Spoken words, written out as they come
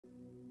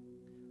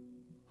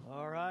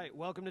All right.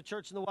 Welcome to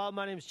Church in the Wild.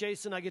 My name is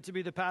Jason. I get to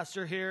be the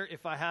pastor here.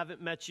 If I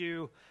haven't met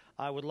you,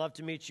 I would love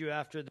to meet you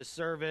after the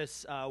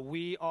service.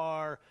 We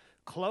are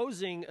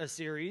closing a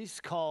series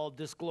called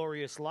This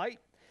Glorious Light,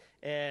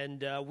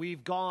 and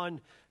we've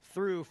gone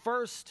through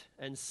 1st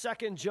and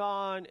 2nd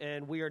John,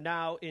 and we are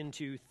now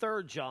into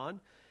 3rd John.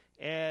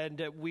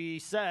 And we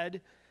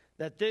said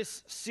that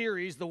this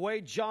series, the way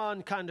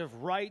John kind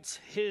of writes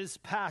his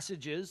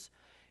passages,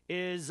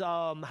 is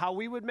how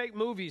we would make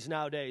movies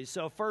nowadays.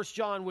 So 1st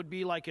John would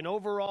be like an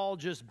overall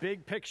just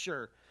big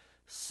picture.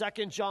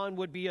 2nd John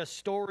would be a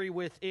story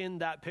within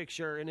that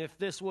picture. And if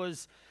this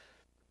was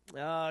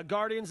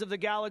Guardians of the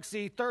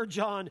Galaxy, 3rd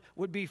John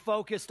would be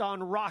focused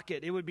on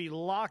Rocket. It would be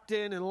locked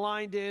in and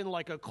lined in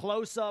like a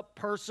close-up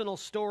personal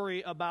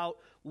story about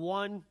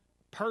one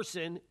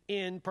person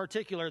in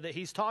particular that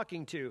he's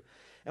talking to.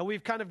 And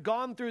we've kind of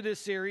gone through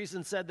this series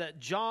and said that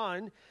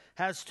John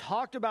has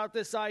talked about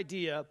this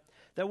idea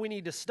that we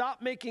need to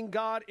stop making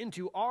God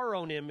into our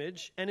own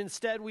image, and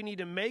instead we need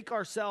to make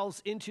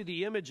ourselves into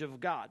the image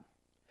of God.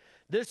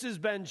 This has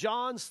been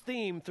John's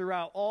theme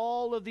throughout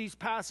all of these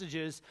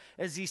passages,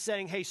 as he's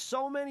saying, hey,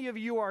 so many of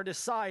you are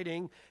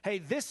deciding, hey,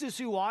 this is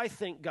who I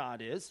think God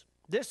is.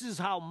 This is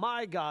how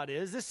my God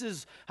is. This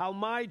is how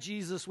my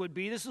Jesus would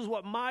be. This is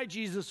what my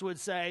Jesus would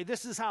say.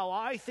 This is how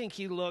I think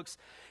he looks.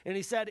 And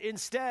he said,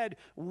 instead,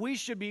 we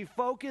should be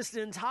focused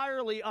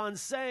entirely on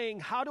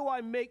saying, how do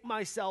I make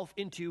myself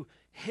into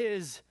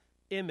his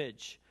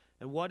image?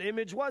 And what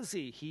image was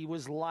he? He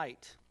was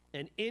light,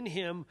 and in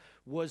him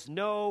was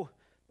no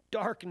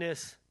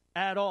darkness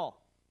at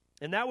all.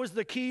 And that was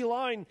the key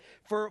line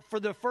for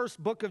the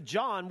first book of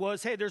John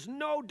was, hey, there's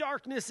no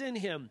darkness in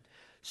him.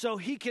 So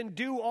he can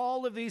do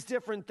all of these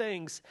different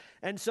things.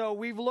 And so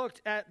we've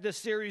looked at this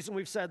series and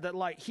we've said that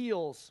light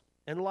heals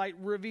and light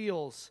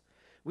reveals.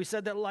 We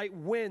said that light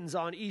wins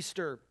on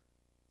Easter.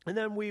 And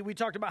then we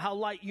talked about how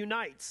light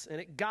unites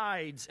and it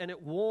guides and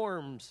it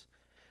warms.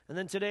 And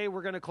then today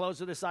we're going to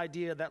close with this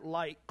idea that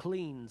light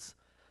cleans.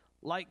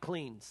 Light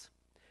cleans.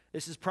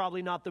 This is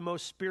probably not the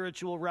most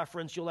spiritual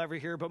reference you'll ever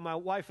hear, but my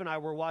wife and I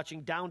were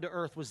watching Down to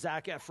Earth with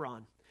Zac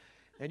Efron.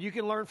 And you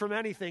can learn from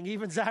anything,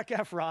 even Zac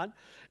Efron.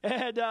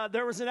 And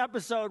there was an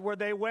episode where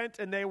they went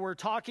and they were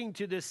talking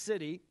to this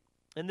city.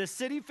 And the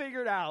city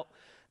figured out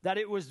that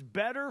it was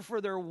better for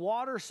their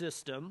water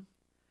system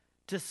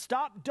to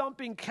stop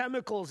dumping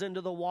chemicals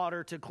into the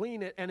water to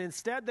clean it. And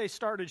instead they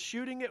started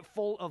shooting it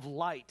full of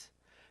light.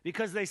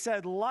 Because they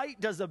said light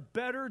does a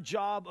better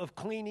job of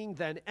cleaning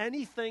than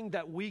anything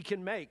that we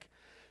can make.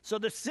 So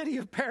the city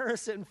of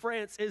Paris in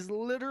France is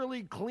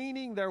literally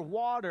cleaning their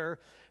water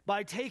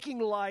by taking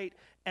light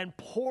and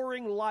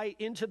pouring light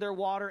into their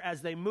water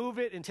as they move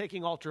it and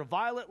taking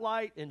ultraviolet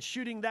light and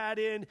shooting that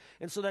in,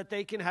 and so that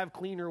they can have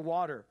cleaner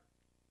water.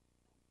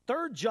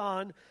 3rd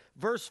John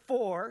verse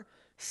 4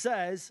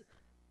 says,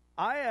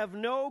 I have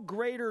no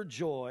greater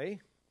joy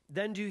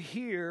than to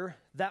hear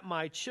that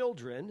my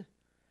children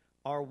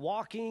are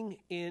walking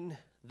in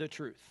the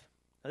truth.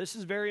 Now, this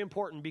is very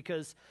important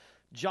because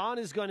John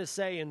is going to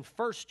say in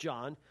 1st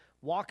John,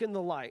 walk in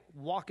the light,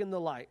 walk in the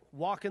light,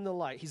 walk in the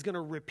light. He's going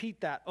to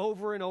repeat that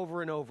over and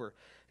over and over.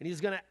 And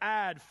he's going to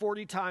add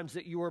 40 times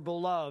that you are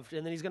beloved.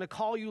 And then he's going to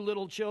call you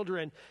little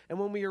children. And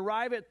when we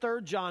arrive at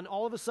 3rd John,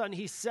 all of a sudden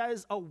he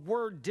says a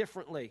word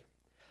differently.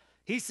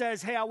 He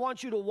says, hey, I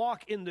want you to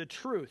walk in the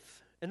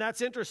truth. And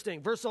that's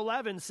interesting. Verse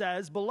 11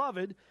 says,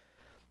 beloved,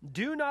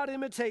 do not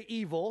imitate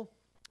evil,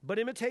 but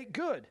imitate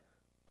good.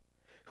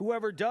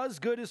 Whoever does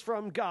good is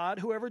from God.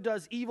 Whoever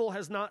does evil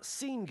has not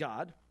seen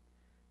God.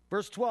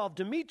 Verse 12,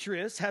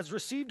 Demetrius has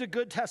received a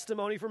good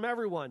testimony from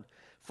everyone,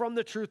 from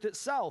the truth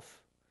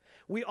itself.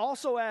 We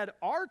also add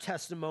our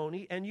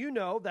testimony, and you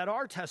know that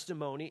our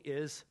testimony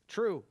is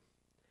true.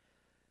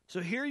 So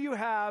here you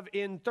have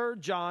in 3rd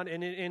John,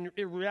 and in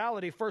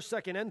reality,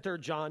 1st, 2nd, and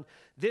 3rd John,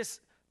 this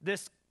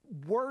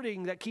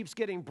wording that keeps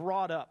getting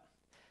brought up.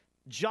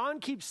 John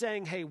keeps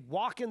saying, hey,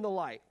 walk in the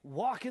light,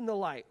 walk in the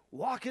light,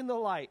 walk in the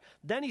light.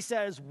 Then he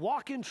says,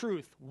 walk in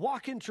truth,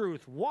 walk in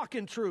truth, walk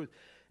in truth.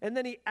 And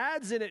then he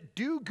adds in it,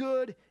 do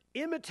good,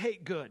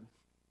 imitate good.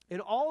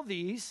 And all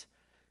these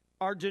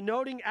are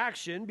denoting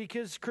action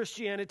because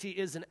Christianity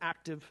is an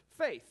active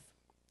faith.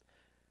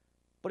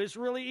 But it's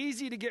really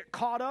easy to get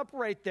caught up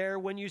right there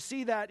when you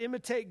see that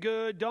imitate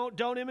good,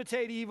 don't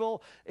imitate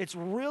evil. It's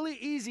really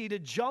easy to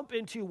jump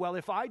into, well,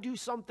 if I do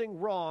something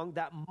wrong,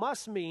 that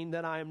must mean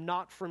that I am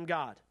not from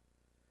God.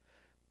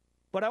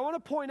 But I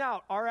want to point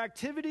out, our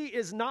activity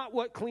is not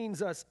what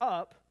cleans us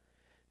up.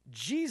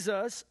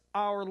 Jesus,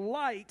 our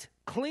light,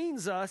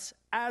 cleans us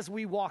as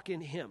we walk in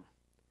him.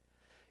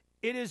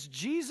 It is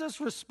Jesus'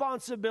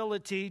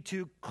 responsibility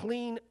to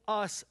clean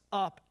us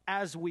up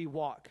as we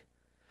walk.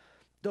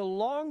 The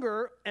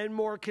longer and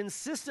more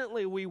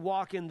consistently we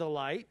walk in the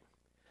light,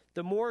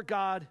 the more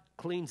God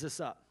cleans us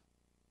up.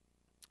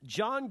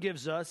 John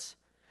gives us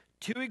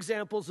Two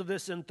examples of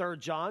this in 3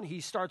 John.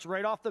 He starts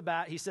right off the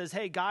bat. He says,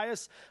 hey,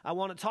 Gaius, I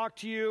want to talk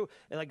to you.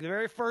 And like the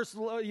very first,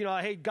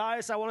 hey,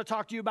 Gaius, I want to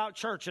talk to you about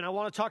church, and I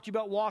want to talk to you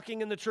about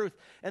walking in the truth.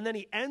 And then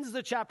he ends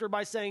the chapter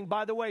by saying,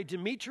 by the way,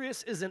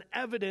 Demetrius is an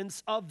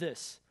evidence of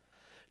this.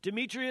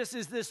 Demetrius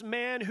is this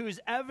man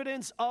who's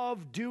evidence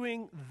of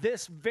doing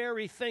this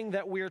very thing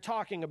that we are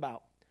talking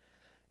about.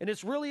 And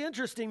it's really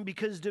interesting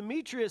because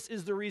Demetrius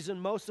is the reason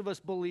most of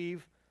us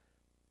believe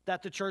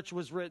that the church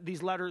was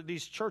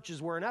these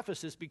churches were in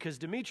Ephesus, because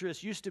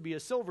Demetrius used to be a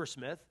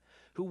silversmith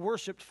who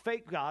worshiped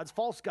fake gods,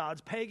 false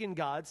gods, pagan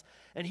gods,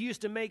 and he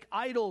used to make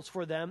idols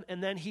for them,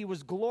 and then he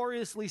was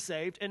gloriously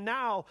saved. And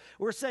now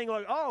we're saying,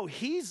 like, oh,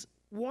 he's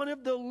one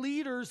of the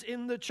leaders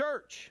in the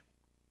church.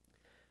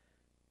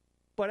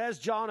 But as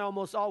John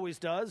almost always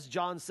does,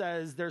 John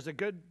says there's a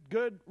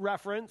good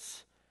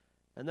reference,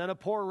 and then a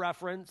poor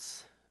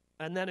reference,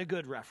 and then a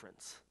good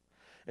reference.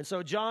 And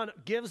so John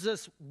gives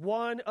us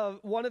one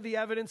of the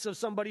evidence of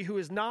somebody who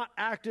is not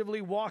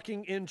actively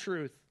walking in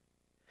truth.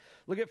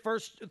 Look at 3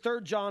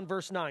 John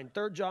verse 9.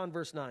 3 John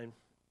verse 9.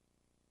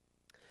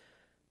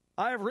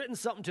 I have written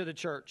something to the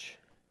church,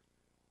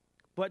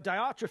 but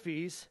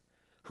Diotrephes,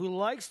 who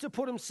likes to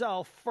put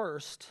himself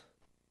first,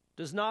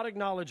 does not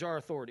acknowledge our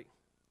authority.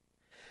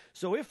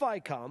 So if I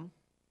come,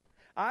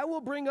 I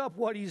will bring up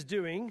what he's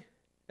doing,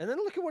 and then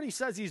look at what he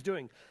says he's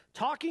doing.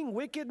 Talking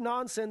wicked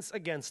nonsense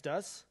against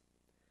us.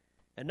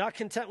 And not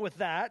content with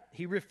that,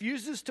 he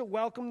refuses to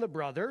welcome the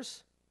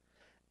brothers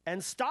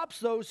and stops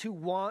those who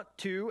want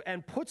to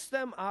and puts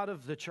them out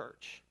of the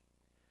church.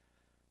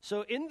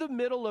 So in the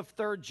middle of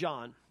 3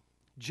 John,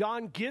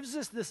 John gives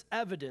us this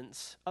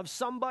evidence of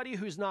somebody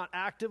who's not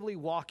actively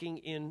walking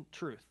in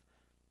truth.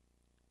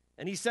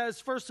 And he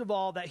says, first of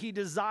all, that he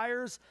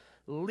desires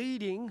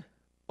leading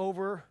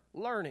over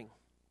learning.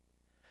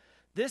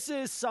 This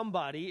is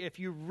somebody, if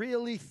you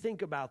really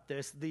think about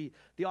this, the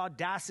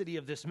audacity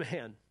of this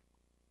man.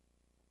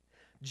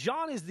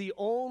 John is the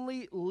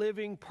only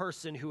living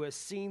person who has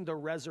seen the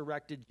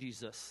resurrected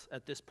Jesus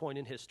at this point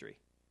in history.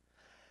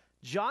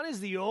 John is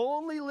the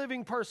only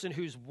living person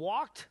who's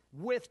walked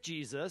with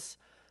Jesus,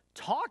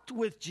 talked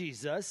with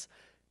Jesus,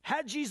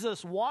 had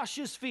Jesus wash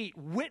his feet,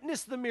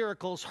 witnessed the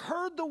miracles,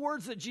 heard the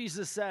words that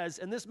Jesus says,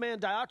 and this man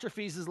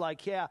Diotrephes is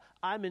like, yeah,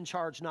 I'm in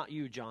charge, not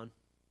you, John.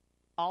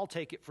 I'll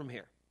take it from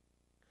here.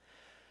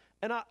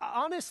 And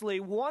honestly,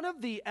 one of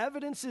the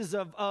evidences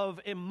of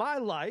in my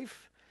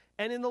life,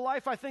 and in the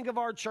life, I think, of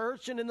our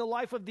church and in the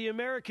life of the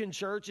American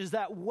church, is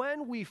that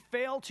when we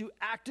fail to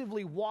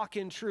actively walk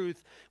in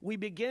truth, we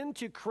begin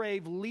to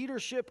crave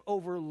leadership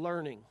over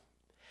learning.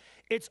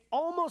 It's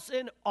almost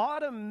an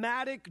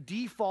automatic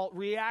default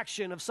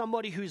reaction of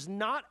somebody who's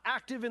not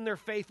active in their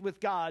faith with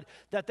God,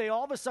 that they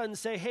all of a sudden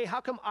say, hey, how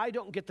come I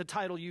don't get the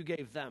title you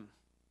gave them?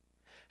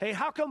 Hey,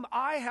 how come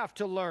I have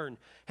to learn?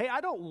 Hey,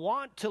 I don't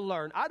want to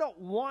learn. I don't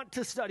want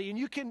to study. And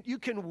you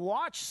can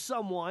watch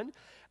someone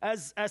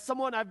as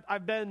someone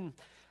I've been,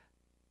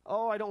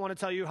 I don't want to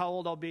tell you how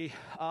old I'll be,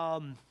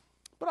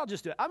 but I'll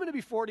just do it. I'm going to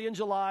be 40 in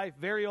July,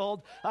 very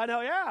old. I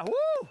know, yeah,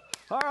 woo!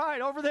 All right,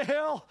 over the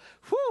hill,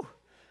 woo!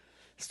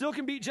 Still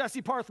can beat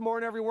Jesse Parthmore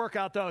in every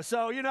workout, though.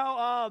 So,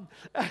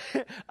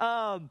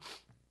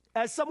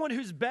 as someone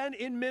who's been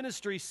in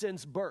ministry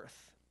since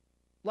birth,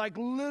 like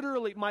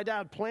literally, my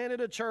dad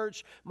planted a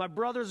church, my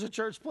brother's a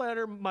church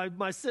planter,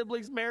 my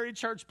siblings married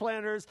church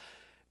planters.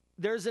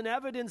 There's an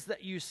evidence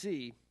that you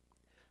see.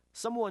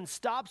 Someone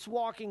stops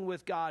walking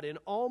with God, and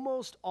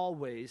almost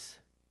always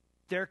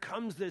there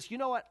comes this, you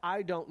know what,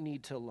 I don't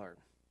need to learn.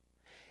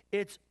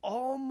 It's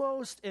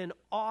almost an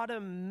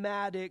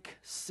automatic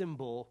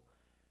symbol.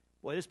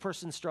 Well, this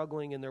person's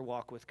struggling in their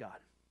walk with God.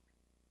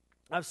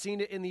 I've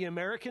seen it in the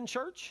American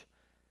church.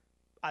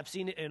 I've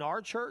seen it in our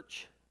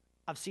church.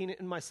 I've seen it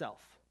in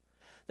myself.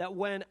 That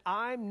when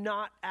I'm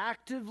not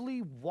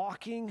actively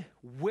walking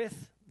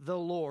with the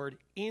Lord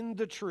in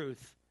the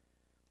truth,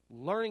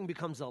 learning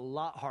becomes a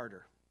lot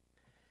harder.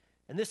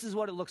 And this is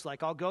what it looks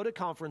like. I'll go to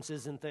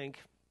conferences and think,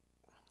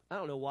 I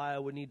don't know why I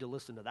would need to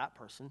listen to that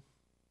person.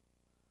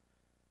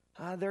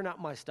 They're not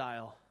my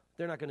style.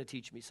 They're not going to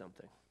teach me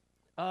something.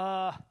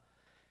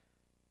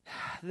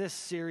 This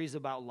series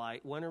about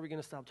light, when are we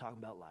going to stop talking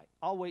about light?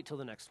 I'll wait till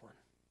the next one.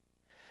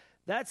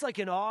 That's like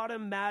an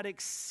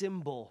automatic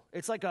symbol.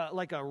 It's like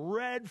a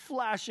red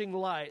flashing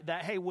light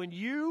that, hey, when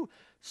you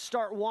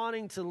start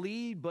wanting to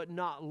lead but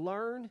not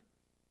learn,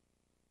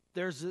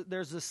 there's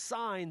a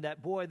sign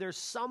that, boy, there's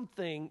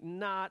something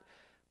not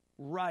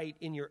right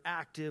in your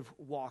active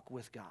walk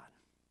with God.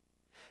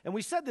 And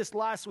we said this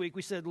last week.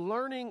 We said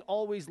learning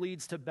always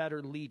leads to better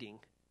leading.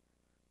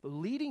 But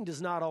leading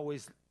does not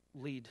always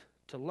lead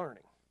to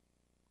learning.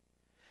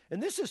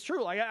 And this is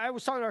true. I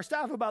was talking to our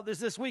staff about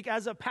this week.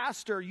 As a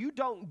pastor, you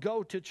don't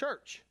go to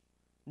church.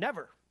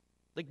 Never.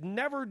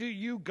 Never do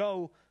you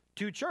go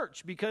to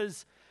church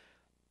because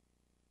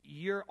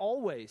you're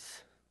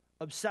always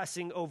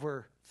obsessing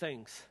over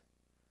things.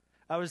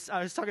 I was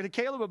talking to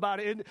Caleb about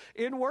it.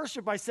 In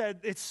worship, I said,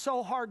 it's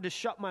so hard to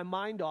shut my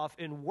mind off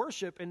in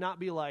worship and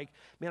not be like,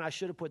 man, I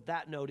should have put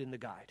that note in the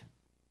guide.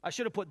 I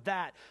should have put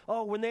that.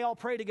 Oh, when they all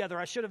pray together,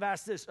 I should have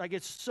asked this. Like,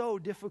 it's so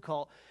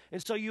difficult.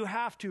 And so you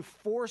have to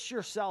force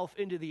yourself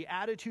into the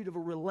attitude of a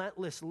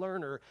relentless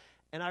learner.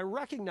 And I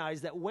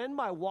recognize that when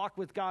my walk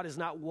with God is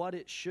not what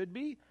it should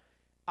be,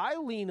 I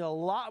lean a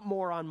lot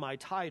more on my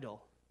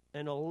title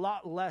and a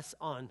lot less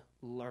on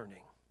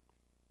learning.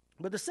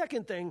 But the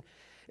second thing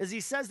is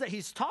he says that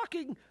he's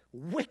talking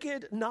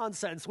wicked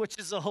nonsense, which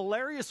is a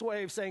hilarious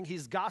way of saying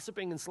he's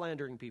gossiping and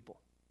slandering people.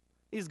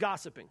 He's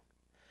gossiping.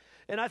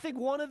 And I think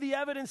one of the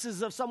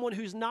evidences of someone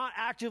who's not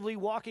actively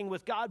walking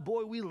with God,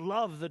 boy, we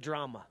love the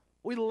drama.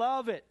 We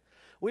love it.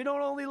 We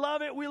don't only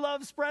love it, we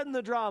love spreading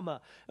the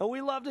drama. And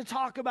we love to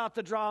talk about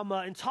the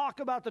drama and talk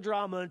about the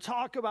drama and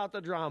talk about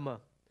the drama.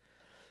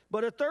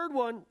 But a third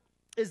one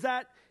is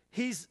that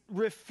he's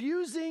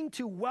refusing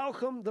to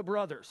welcome the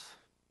brothers.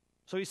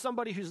 So he's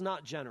somebody who's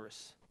not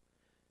generous.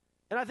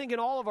 And I think in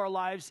all of our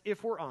lives,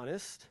 if we're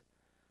honest,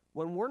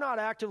 when we're not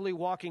actively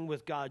walking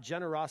with God,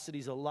 generosity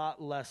is a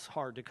lot less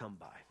hard to come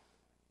by.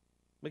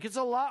 Like, it's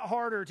a lot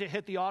harder to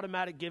hit the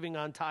automatic giving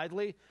on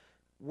Tithely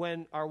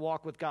when our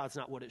walk with God's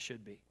not what it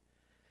should be.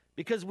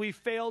 Because we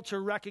fail to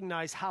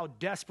recognize how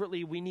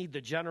desperately we need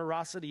the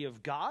generosity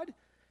of God.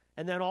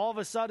 And then all of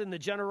a sudden, the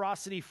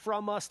generosity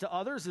from us to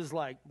others is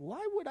like,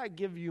 why would I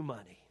give you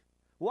money?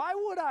 Why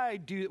would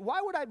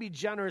I be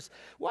generous?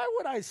 Why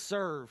would I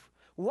serve?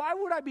 Why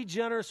would I be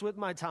generous with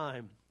my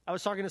time? I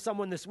was talking to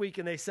someone this week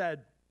and they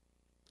said,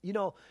 you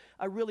know,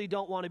 I really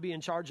don't want to be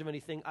in charge of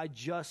anything. I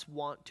just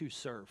want to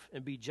serve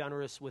and be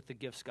generous with the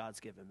gifts God's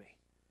given me.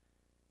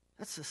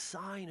 That's a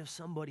sign of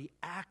somebody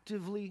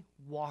actively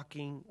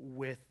walking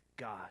with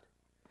God.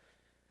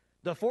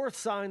 The fourth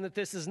sign that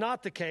this is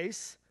not the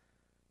case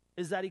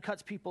is that he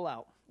cuts people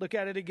out. Look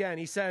at it again.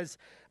 He says,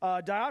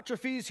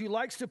 Diotrephes, who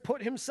likes to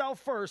put himself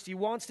first, he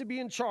wants to be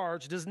in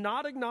charge, does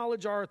not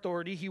acknowledge our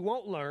authority, he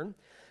won't learn.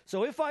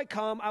 So if I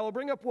come, I will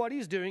bring up what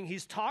he's doing.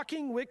 He's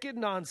talking wicked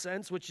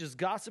nonsense, which is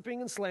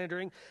gossiping and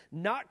slandering.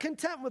 Not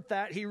content with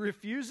that, he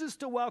refuses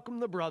to welcome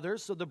the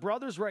brothers. So the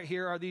brothers right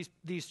here are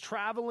these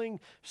traveling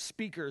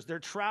speakers. They're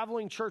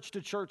traveling church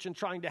to church and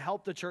trying to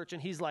help the church.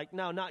 And he's like,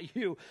 no, not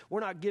you. We're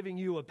not giving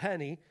you a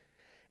penny.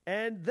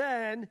 And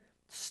then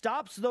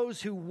stops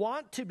those who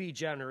want to be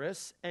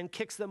generous and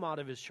kicks them out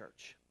of his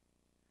church.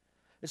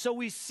 And so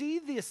we see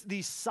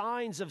these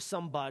signs of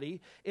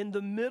somebody in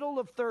the middle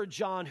of 3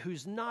 John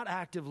who's not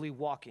actively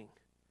walking.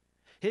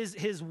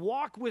 His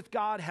walk with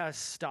God has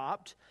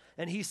stopped,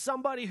 and he's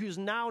somebody who's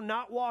now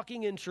not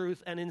walking in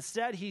truth, and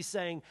instead he's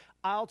saying,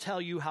 I'll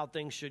tell you how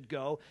things should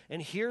go, and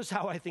here's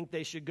how I think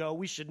they should go.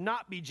 We should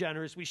not be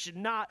generous. We should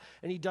not,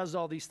 and he does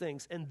all these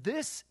things. And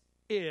this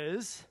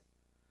is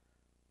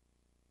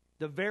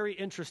the very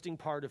interesting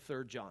part of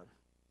 3 John,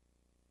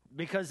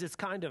 because it's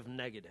kind of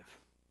negative.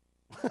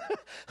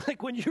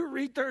 Like when you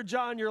read 3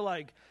 John, you're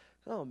like,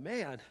 oh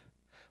man,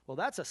 well,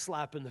 that's a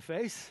slap in the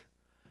face.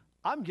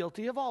 I'm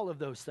guilty of all of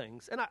those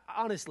things. And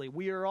honestly,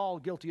 we are all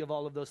guilty of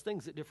all of those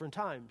things at different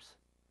times.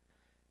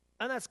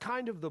 And that's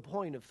kind of the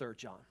point of 3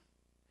 John.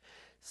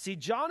 See,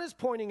 John is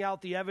pointing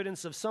out the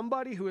evidence of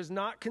somebody who is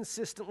not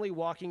consistently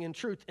walking in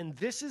truth. And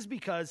this is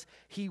because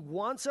he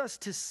wants us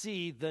to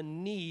see the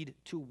need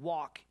to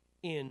walk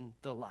in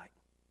the light.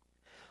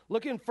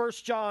 Look in 1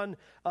 John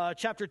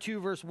chapter 2,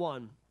 verse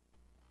 1.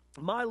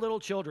 My little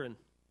children,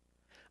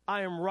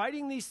 I am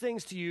writing these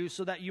things to you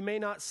so that you may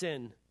not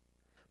sin.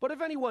 But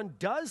if anyone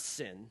does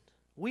sin,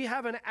 we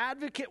have an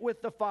advocate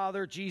with the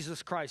Father,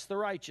 Jesus Christ, the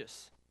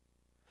righteous.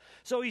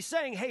 So he's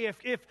saying, hey,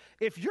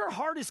 if your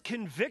heart is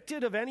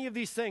convicted of any of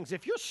these things,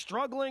 if you're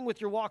struggling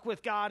with your walk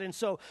with God, and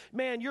so,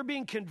 man, you're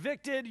being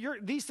convicted,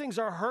 these things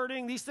are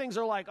hurting, these things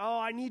are like, oh,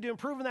 I need to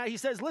improve in that. He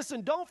says,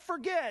 listen, don't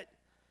forget,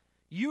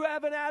 you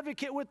have an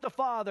advocate with the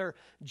Father,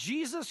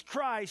 Jesus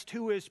Christ,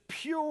 who is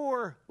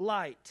pure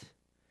light.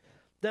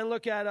 Then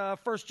look at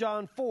 1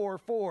 John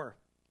 4:4.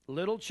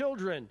 Little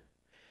children,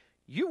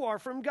 you are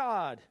from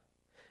God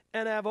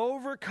and have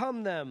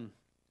overcome them.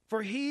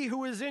 For he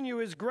who is in you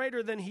is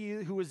greater than he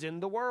who is in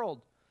the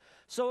world.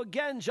 So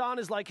again, John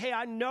is like, hey,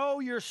 I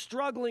know you're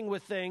struggling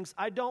with things.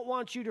 I don't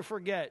want you to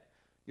forget.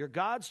 You're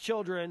God's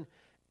children,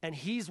 and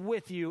he's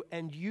with you,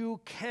 and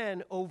you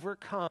can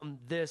overcome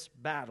this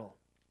battle.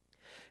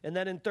 And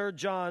then in 1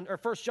 John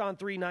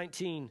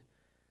 3:19,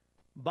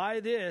 by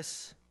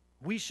this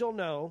we shall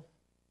know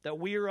that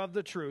we are of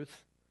the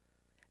truth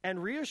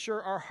and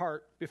reassure our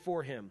heart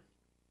before him.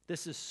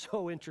 This is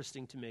so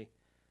interesting to me.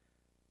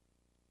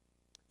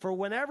 For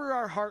whenever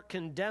our heart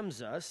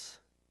condemns us,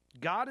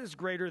 God is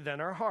greater than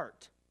our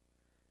heart,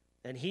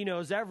 and he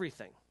knows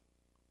everything.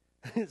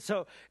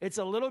 So it's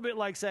a little bit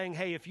like saying,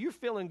 hey, if you're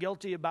feeling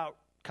guilty about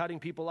cutting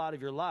people out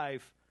of your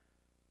life,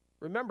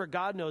 remember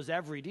God knows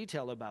every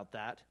detail about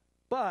that.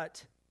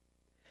 But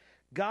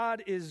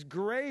God is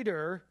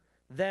greater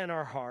than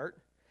our heart.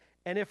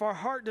 And if our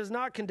heart does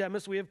not condemn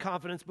us, we have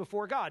confidence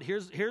before God.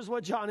 Here's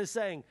what John is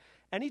saying.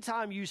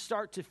 Anytime you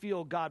start to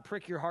feel God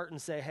prick your heart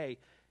and say, hey,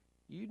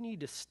 you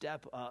need to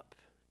step up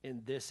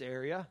in this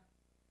area,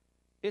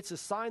 it's a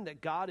sign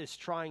that God is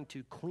trying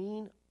to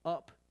clean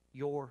up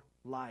your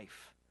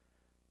life.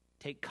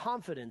 Take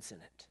confidence in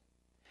it.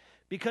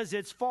 Because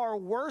it's far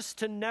worse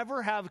to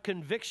never have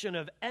conviction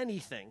of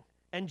anything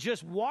and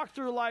just walk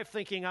through life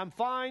thinking, I'm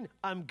fine,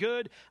 I'm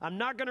good, I'm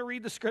not going to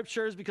read the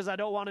scriptures because I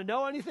don't want to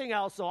know anything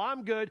else, so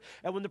I'm good.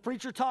 And when the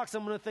preacher talks,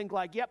 I'm going to think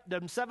like, yep,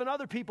 them 7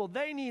 other people,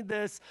 they need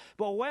this.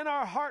 But when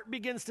our heart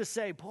begins to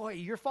say, boy,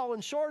 you're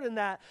falling short in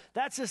that,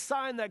 that's a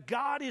sign that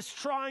God is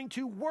trying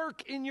to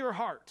work in your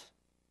heart.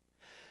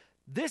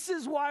 This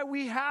is why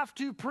we have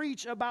to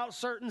preach about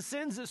certain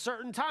sins at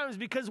certain times,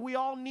 because we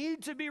all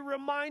need to be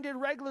reminded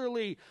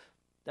regularly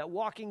that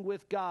walking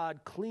with God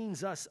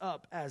cleans us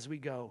up as we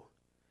go.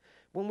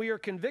 When we are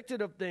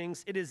convicted of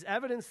things, it is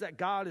evidence that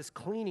God is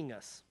cleaning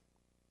us.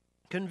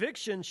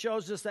 Conviction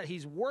shows us that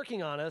he's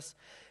working on us,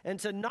 and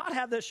to not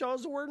have that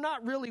shows that we're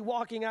not really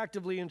walking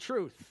actively in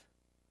truth.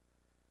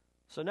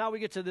 So now we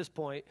get to this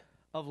point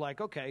of like,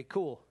 okay,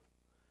 cool.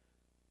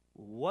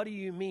 What do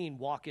you mean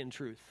walk in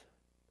truth?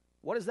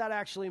 What does that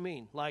actually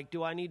mean? Like,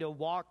 do I need to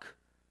walk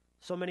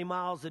so many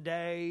miles a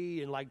day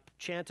and like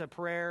chant a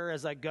prayer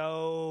as I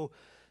go?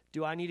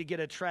 Do I need to get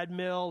a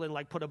treadmill and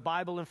like put a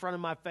Bible in front of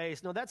my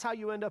face? No, that's how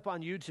you end up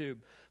on YouTube,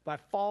 by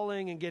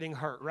falling and getting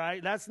hurt,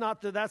 right? That's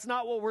not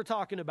what we're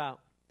talking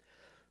about.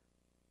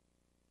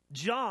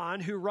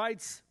 John, who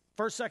writes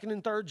 1st, 2nd,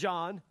 and 3rd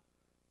John,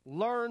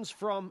 learns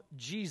from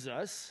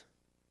Jesus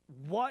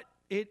what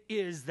it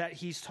is that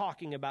he's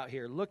talking about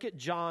here. Look at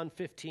John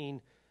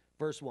 15,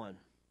 verse 1.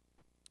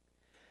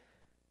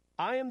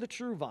 I am the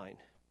true vine,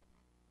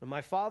 and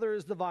my Father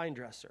is the vine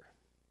dresser.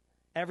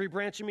 Every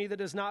branch in me that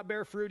does not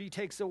bear fruit, he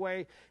takes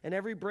away, and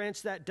every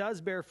branch that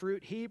does bear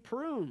fruit, he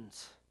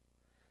prunes,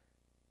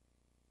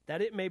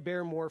 that it may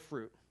bear more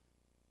fruit.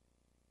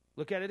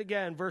 Look at it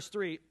again, verse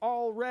 3.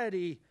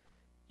 Already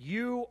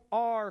you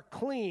are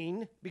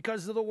clean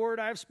because of the word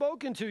I have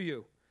spoken to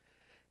you.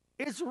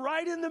 It's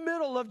right in the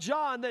middle of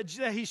John that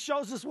he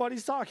shows us what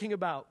he's talking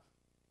about.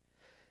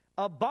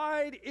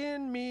 Abide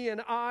in me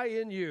and I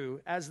in you,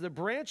 as the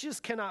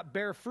branches cannot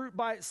bear fruit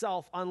by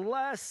itself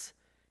unless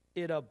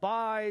it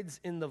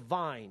abides in the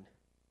vine.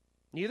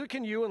 Neither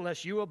can you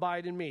unless you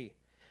abide in me.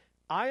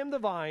 I am the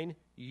vine,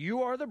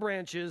 you are the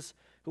branches.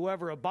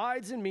 Whoever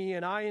abides in me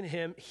and I in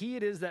him, he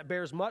it is that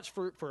bears much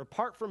fruit, for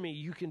apart from me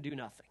you can do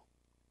nothing.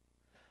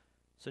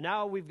 So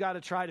now we've got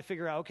to try to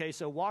figure out, okay,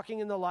 so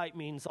walking in the light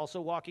means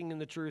also walking in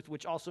the truth,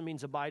 which also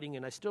means abiding,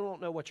 and I still don't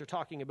know what you're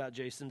talking about,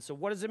 Jason. So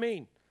what does it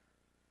mean?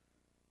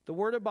 The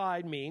word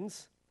abide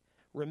means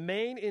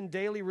remain in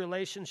daily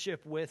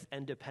relationship with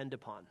and depend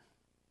upon.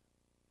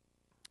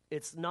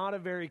 It's not a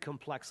very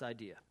complex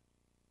idea.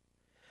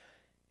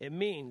 It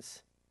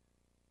means,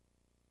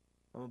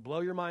 I'm going to blow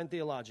your mind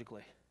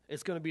theologically,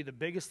 it's going to be the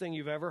biggest thing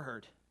you've ever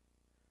heard.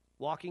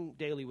 Walking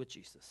daily with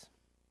Jesus.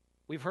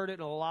 We've heard it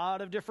in a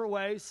lot of different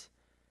ways,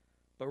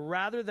 but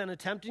rather than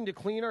attempting to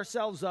clean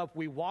ourselves up,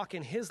 we walk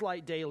in his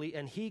light daily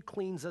and he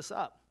cleans us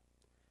up.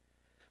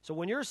 So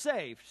when you're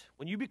saved,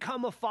 when you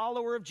become a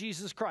follower of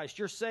Jesus Christ,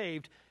 you're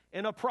saved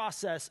in a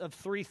process of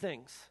 3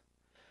 things.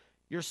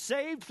 You're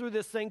saved through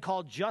this thing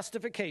called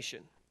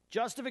justification.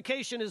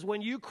 Justification is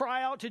when you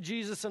cry out to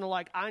Jesus and are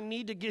like, I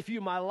need to give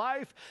you my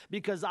life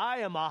because I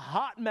am a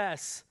hot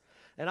mess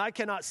and I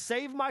cannot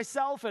save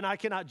myself and I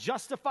cannot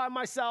justify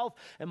myself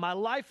and my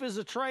life is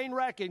a train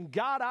wreck, and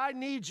God, I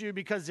need you,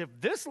 because if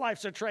this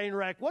life's a train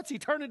wreck, what's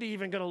eternity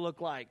even going to look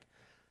like?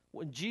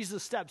 When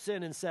Jesus steps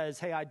in and says,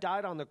 hey, I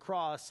died on the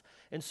cross,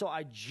 and so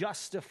I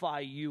justify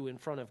you in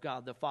front of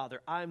God the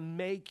Father. I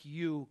make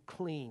you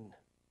clean.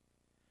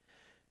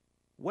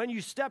 When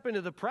you step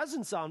into the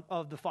presence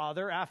of the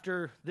Father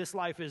after this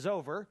life is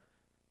over,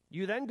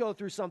 you then go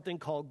through something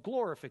called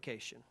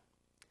glorification.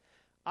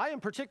 I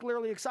am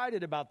particularly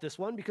excited about this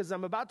one because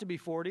I'm about to be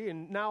 40,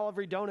 and now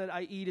every donut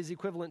I eat is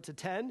equivalent to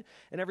 10,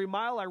 and every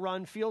mile I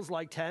run feels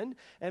like 10.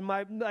 And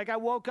I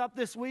woke up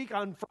this week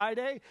on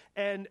Friday,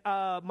 and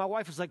my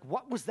wife was like,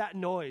 what was that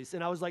noise?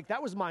 And I was like,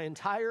 that was my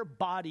entire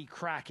body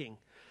cracking.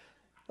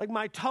 Like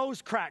my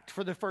toes cracked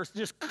for the first,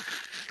 just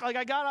like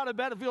I got out of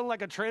bed feeling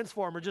like a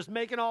transformer, just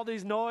making all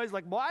these noise.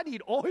 Like, well, I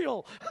need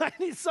oil. I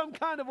need some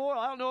kind of oil.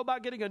 I don't know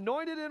about getting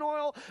anointed in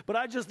oil, but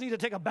I just need to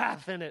take a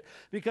bath in it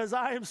because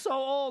I am so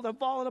old, I'm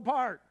falling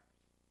apart.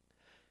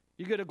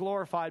 You get a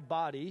glorified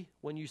body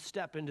when you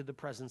step into the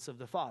presence of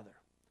the Father.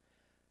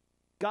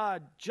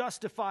 God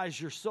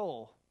justifies your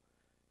soul.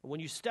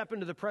 When you step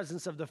into the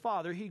presence of the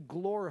Father, he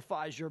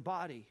glorifies your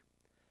body.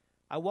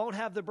 I won't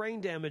have the brain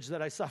damage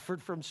that I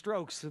suffered from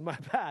strokes in my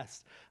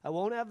past. I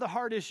won't have the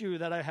heart issue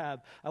that I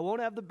have. I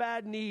won't have the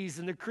bad knees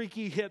and the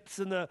creaky hips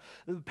and the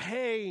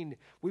pain.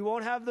 We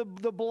won't have the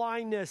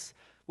blindness.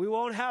 We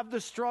won't have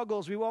the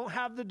struggles. We won't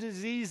have the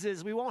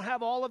diseases. We won't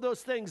have all of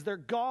those things. They're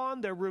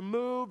gone. They're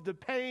removed. The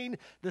pain,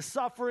 the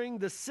suffering,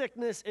 the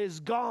sickness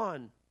is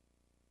gone.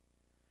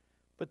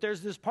 But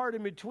there's this part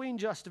in between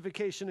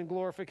justification and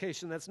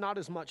glorification that's not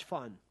as much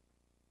fun.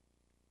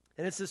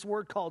 And it's this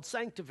word called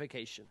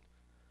sanctification.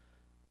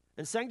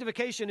 And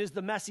sanctification is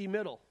the messy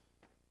middle.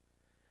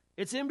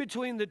 It's in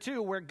between the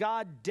two where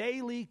God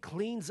daily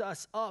cleans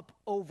us up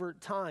over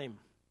time.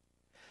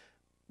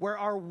 where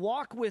our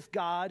walk with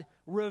God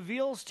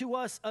reveals to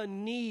us a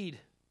need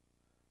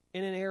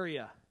in an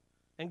area.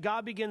 And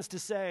God begins to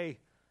say,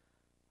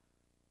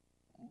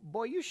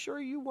 boy, you sure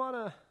you want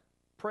to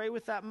pray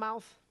with that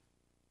mouth?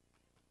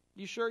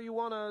 You sure you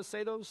want to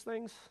say those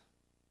things?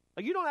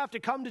 Like, you don't have to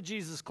come to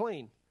Jesus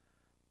clean,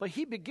 but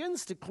he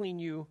begins to clean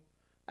you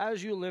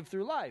as you live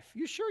through life.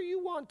 You sure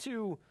you want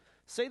to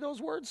say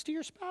those words to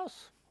your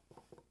spouse?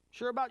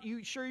 Sure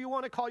you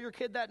want to call your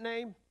kid that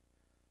name?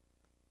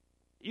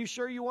 You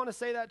sure you want to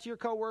say that to your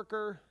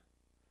coworker?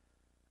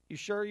 You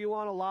sure you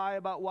want to lie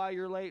about why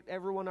you're late?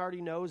 Everyone already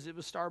knows it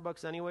was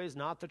Starbucks anyways,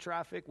 not the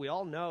traffic. We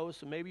all know,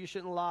 so maybe you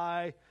shouldn't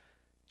lie.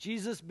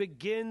 Jesus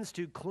begins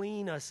to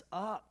clean us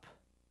up.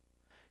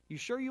 You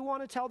sure you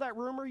want to tell that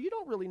rumor? You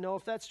don't really know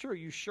if that's true.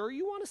 You sure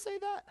you want to say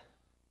that?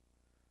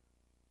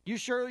 You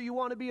sure you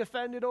want to be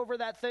offended over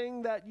that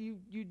thing that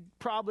you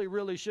probably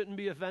really shouldn't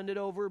be offended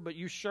over, but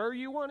you sure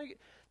you want to?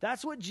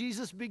 That's what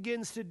Jesus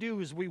begins to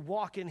do as we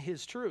walk in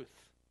his truth.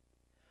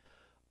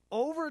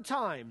 Over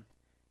time,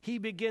 he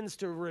begins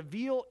to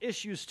reveal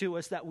issues to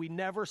us that we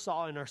never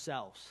saw in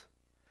ourselves.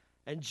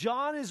 And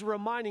John is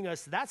reminding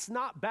us that's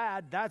not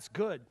bad, that's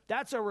good.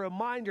 That's a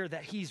reminder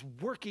that he's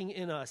working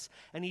in us,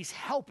 and he's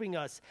helping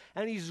us,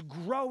 and he's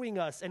growing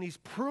us, and he's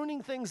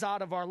pruning things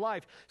out of our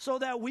life so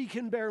that we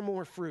can bear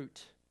more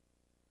fruit.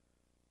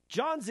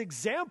 John's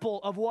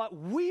example of what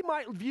we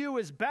might view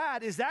as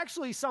bad is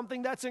actually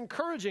something that's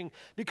encouraging,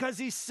 because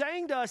he's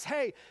saying to us,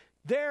 hey,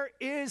 there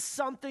is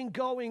something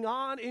going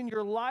on in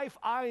your life.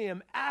 I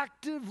am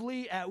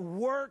actively at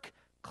work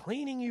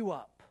cleaning you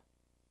up.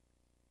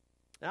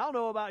 I don't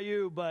know about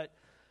you, but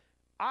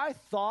I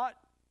thought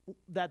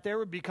that there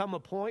would become a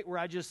point where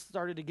I just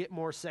started to get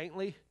more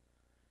saintly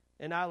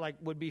and I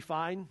would be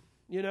fine,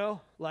 you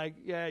know?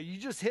 You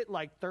just hit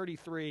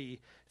 33.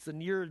 It's the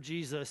year of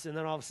Jesus, and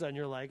then all of a sudden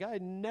you're like, I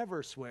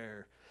never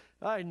swear.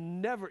 I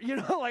never,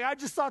 I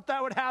just thought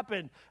that would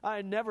happen.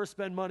 I never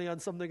spend money on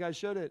something I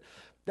shouldn't.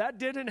 That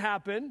didn't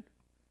happen.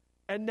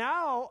 And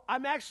now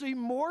I'm actually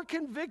more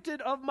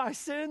convicted of my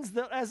sins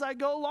as I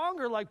go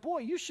longer. Boy,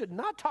 you should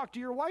not talk to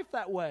your wife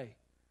that way.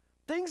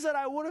 Things that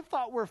I would have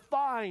thought were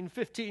fine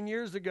 15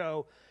 years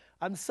ago,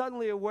 I'm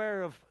suddenly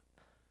aware of,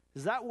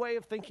 is that way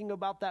of thinking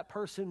about that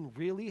person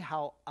really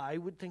how I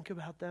would think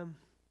about them?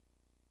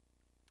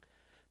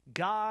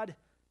 God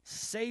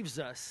saves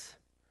us.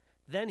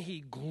 Then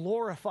he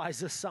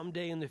glorifies us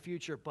someday in the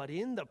future. But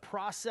in the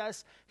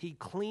process, he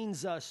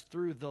cleans us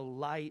through the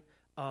light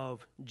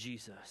of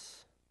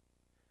Jesus.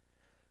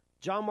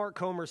 John Mark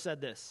Comer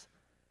said this: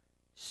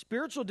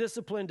 spiritual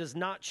discipline does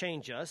not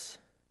change us.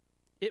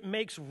 It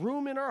makes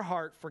room in our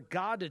heart for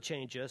God to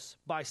change us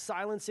by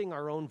silencing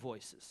our own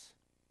voices.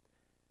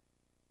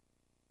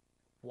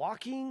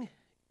 Walking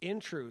in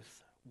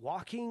truth,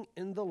 walking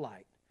in the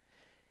light,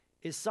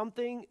 is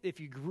something,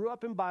 if you grew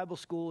up in Bible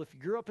school, if you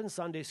grew up in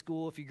Sunday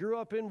school, if you grew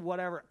up in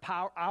whatever,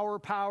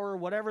 power,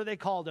 whatever they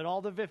called it,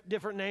 all the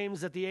different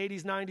names that the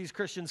 80s, 90s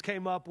Christians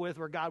came up with,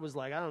 where God was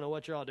like, I don't know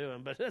what you're all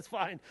doing, but that's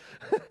fine,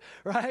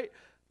 right?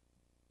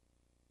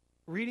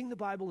 Reading the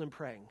Bible and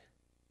praying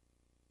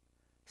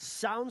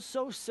sounds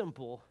so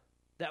simple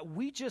that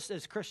we just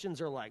as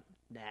Christians are like,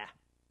 nah.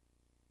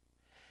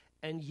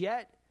 And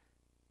yet,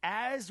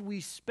 as we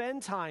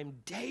spend time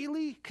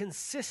daily,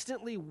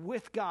 consistently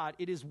with God,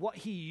 it is what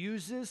he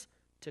uses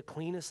to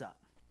clean us up.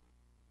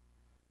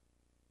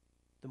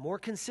 The more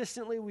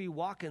consistently we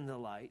walk in the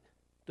light,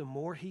 the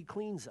more he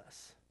cleans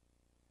us.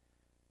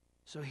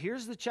 So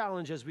here's the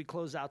challenge as we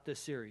close out this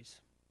series.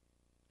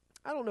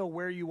 I don't know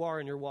where you are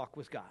in your walk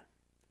with God.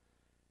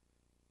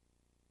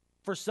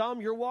 For some,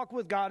 your walk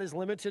with God is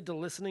limited to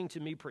listening to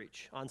me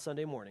preach on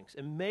Sunday mornings.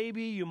 And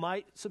maybe you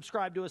might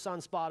subscribe to us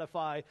on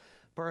Spotify.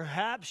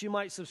 Perhaps you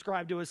might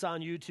subscribe to us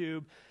on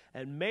YouTube.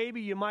 And maybe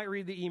you might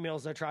read the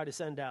emails I try to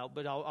send out,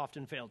 but I'll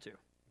often fail to.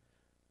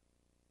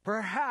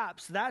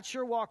 Perhaps that's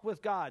your walk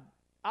with God.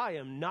 I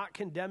am not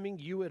condemning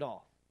you at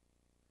all.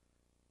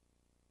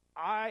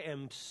 I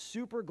am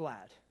super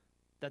glad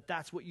that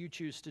that's what you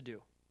choose to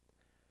do.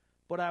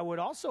 But I would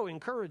also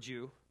encourage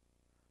you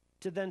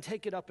to then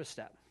take it up a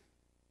step.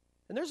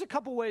 And there's a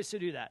couple ways to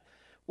do that.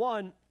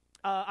 One,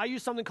 I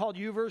use something called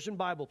YouVersion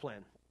Bible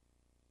Plan.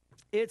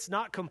 It's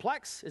not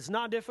complex. It's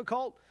not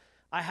difficult.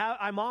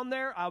 I'm on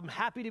there. I'm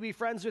happy to be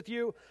friends with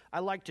you. I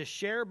like to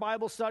share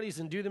Bible studies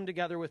and do them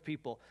together with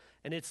people.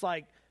 And it's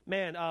like,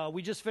 man,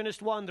 we just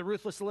finished one, The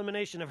Ruthless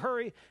Elimination of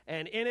Hurry.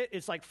 And in it,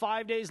 it's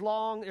 5 days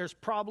long. There's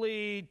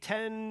probably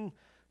 10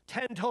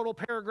 total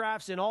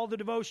paragraphs in all the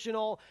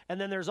devotional, and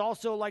then there's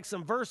also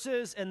some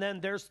verses, and then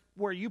there's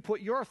where you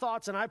put your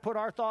thoughts and I put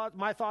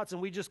my thoughts,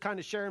 and we just kind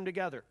of share them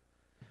together.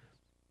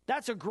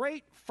 That's a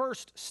great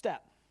first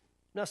step.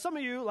 Now, some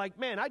of you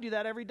man, I do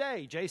that every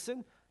day,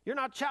 Jason. You're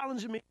not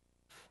challenging me.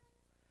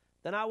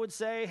 Then I would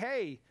say,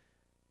 hey,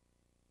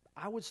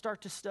 I would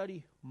start to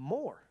study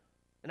more,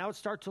 and I would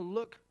start to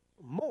look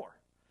more.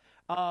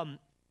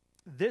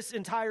 This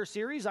entire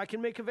series I can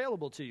make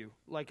available to you,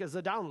 as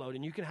a download,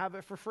 and you can have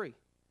it for free.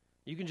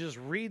 You can just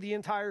read the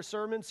entire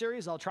sermon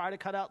series. I'll try to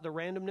cut out the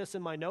randomness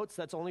in my notes.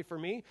 That's only for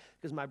me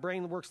because my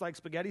brain works like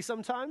spaghetti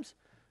sometimes.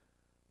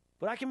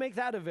 But I can make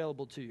that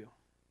available to you.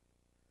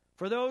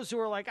 For those who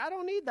are like, I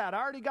don't need that.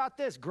 I already got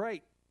this.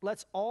 Great.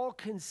 Let's all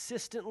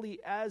consistently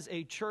as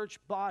a church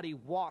body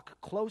walk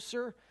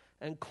closer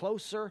and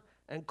closer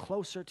and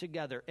closer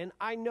together. And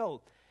I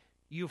know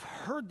you've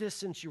heard this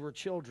since you were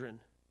children,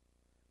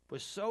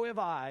 but so have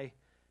I,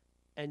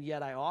 and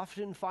yet I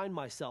often find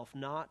myself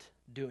not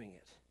doing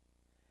it.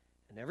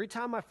 And every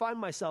time I find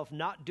myself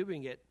not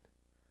doing it,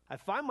 I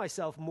find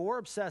myself more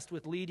obsessed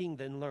with leading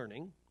than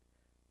learning.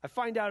 I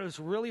find out it's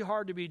really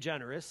hard to be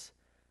generous.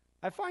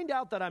 I find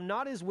out that I'm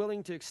not as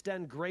willing to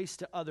extend grace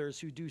to others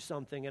who do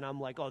something, and I'm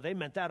like, oh, they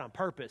meant that on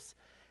purpose.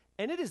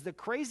 And it is the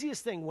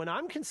craziest thing. When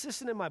I'm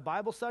consistent in my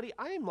Bible study,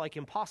 I am like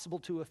impossible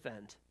to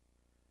offend.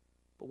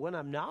 But when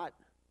I'm not,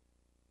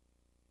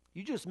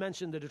 you just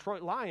mentioned the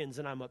Detroit Lions,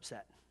 and I'm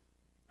upset.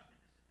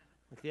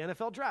 Like the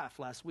NFL draft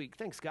last week.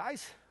 Thanks,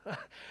 guys.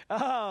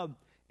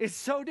 It's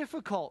so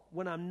difficult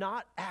when I'm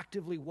not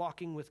actively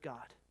walking with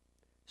God.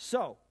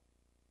 So,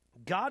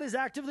 God is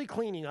actively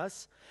cleaning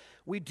us.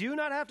 We do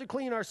not have to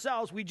clean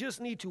ourselves. We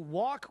just need to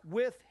walk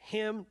with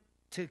him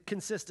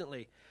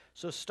consistently.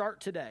 So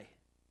start today.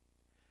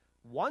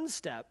 One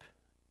step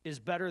is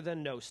better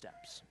than no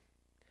steps.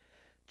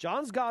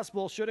 John's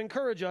gospel should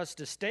encourage us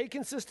to stay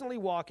consistently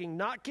walking,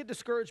 not get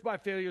discouraged by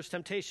failures,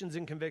 temptations,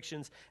 and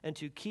convictions, and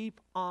to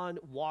keep on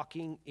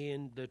walking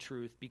in the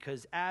truth.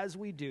 Because as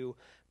we do,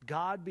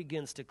 God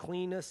begins to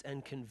clean us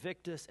and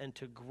convict us and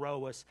to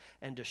grow us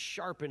and to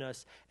sharpen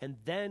us, and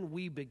then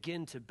we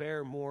begin to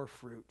bear more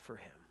fruit for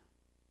him.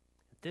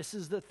 This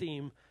is the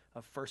theme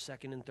of 1st,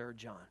 2nd, and 3rd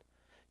John,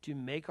 to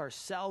make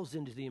ourselves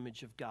into the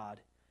image of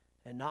God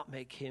and not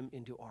make him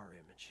into our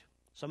image.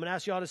 So I'm going to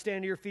ask you all to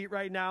stand to your feet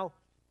right now.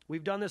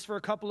 We've done this for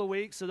a couple of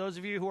weeks, so those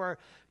of you who are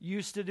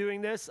used to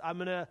doing this, I'm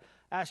going to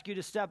ask you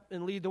to step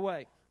and lead the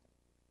way.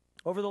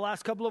 Over the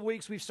last couple of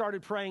weeks, we've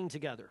started praying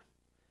together.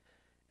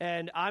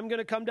 And I'm going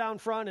to come down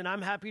front, and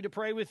I'm happy to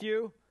pray with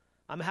you.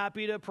 I'm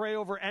happy to pray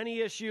over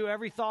any issue,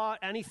 every thought,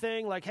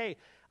 anything. Like, hey,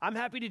 I'm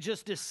happy to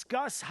just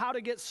discuss how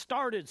to get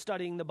started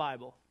studying the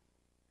Bible.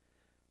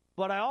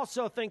 But I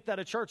also think that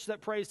a church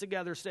that prays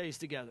together stays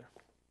together.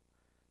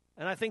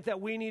 And I think that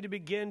we need to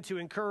begin to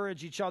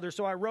encourage each other.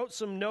 So I wrote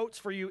some notes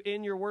for you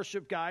in your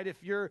worship guide.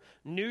 If you're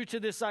new to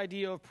this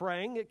idea of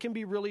praying, it can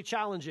be really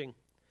challenging.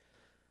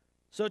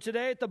 So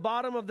today at the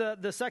bottom of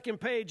the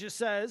second page, it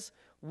says,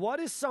 what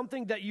is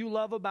something that you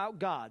love about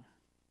God?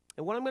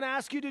 And what I'm going to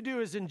ask you to do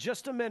is in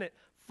just a minute,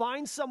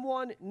 find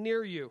someone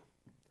near you.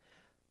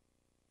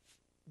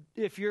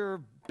 If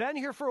you've been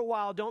here for a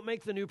while, don't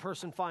make the new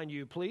person find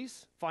you,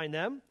 please. Find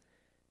them.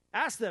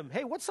 Ask them,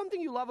 hey, what's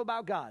something you love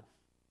about God?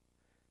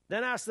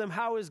 Then ask them,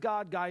 how is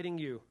God guiding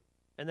you?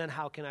 And then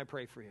how can I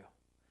pray for you?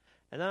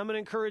 And then I'm going to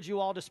encourage you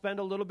all to spend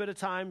a little bit of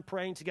time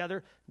praying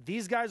together.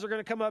 These guys are going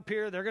to come up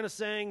here. They're going to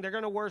sing. They're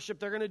going to worship.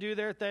 They're going to do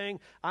their thing.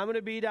 I'm going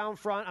to be down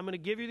front. I'm going to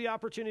give you the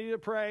opportunity to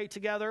pray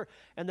together.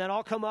 And then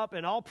I'll come up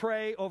and I'll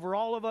pray over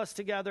all of us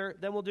together.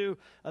 Then we'll do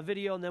a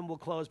video and then we'll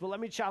close. But let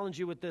me challenge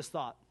you with this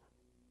thought.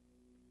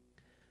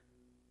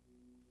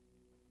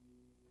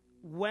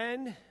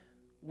 When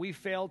we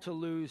fail to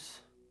lose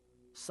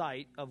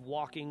sight of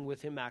walking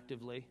with him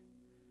actively,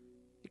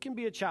 it can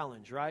be a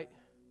challenge, right?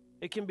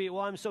 It can be,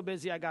 well, I'm so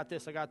busy, I got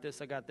this.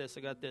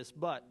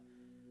 But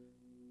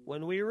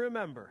when we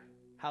remember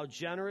how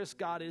generous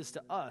God is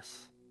to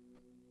us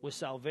with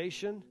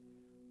salvation,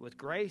 with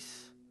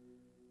grace,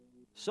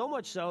 so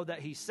much so that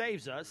he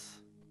saves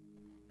us,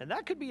 and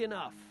that could be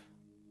enough.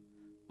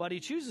 But he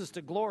chooses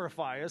to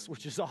glorify us,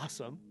 which is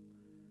awesome.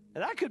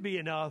 And that could be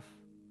enough.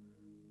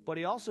 But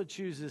he also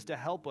chooses to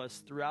help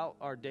us throughout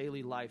our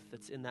daily life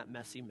that's in that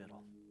messy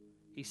middle.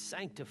 He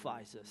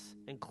sanctifies us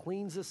and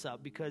cleans us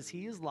up because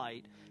he is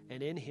light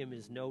and in him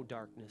is no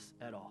darkness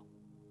at all.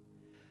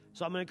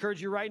 So I'm going to encourage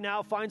you right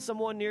now, find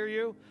someone near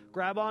you,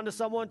 grab onto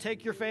someone,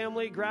 take your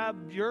family,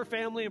 grab your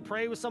family and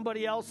pray with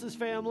somebody else's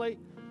family.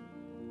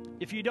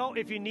 If you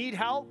need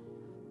help,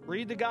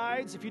 read the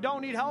guides. If you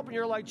don't need help and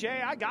you're like,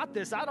 Jay, I got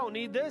this, I don't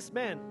need this,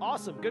 man,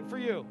 awesome, good for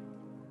you.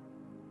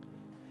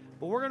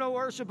 But we're going to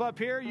worship up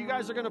here. You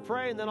guys are going to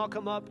pray, and then I'll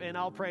come up and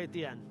I'll pray at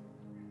the end.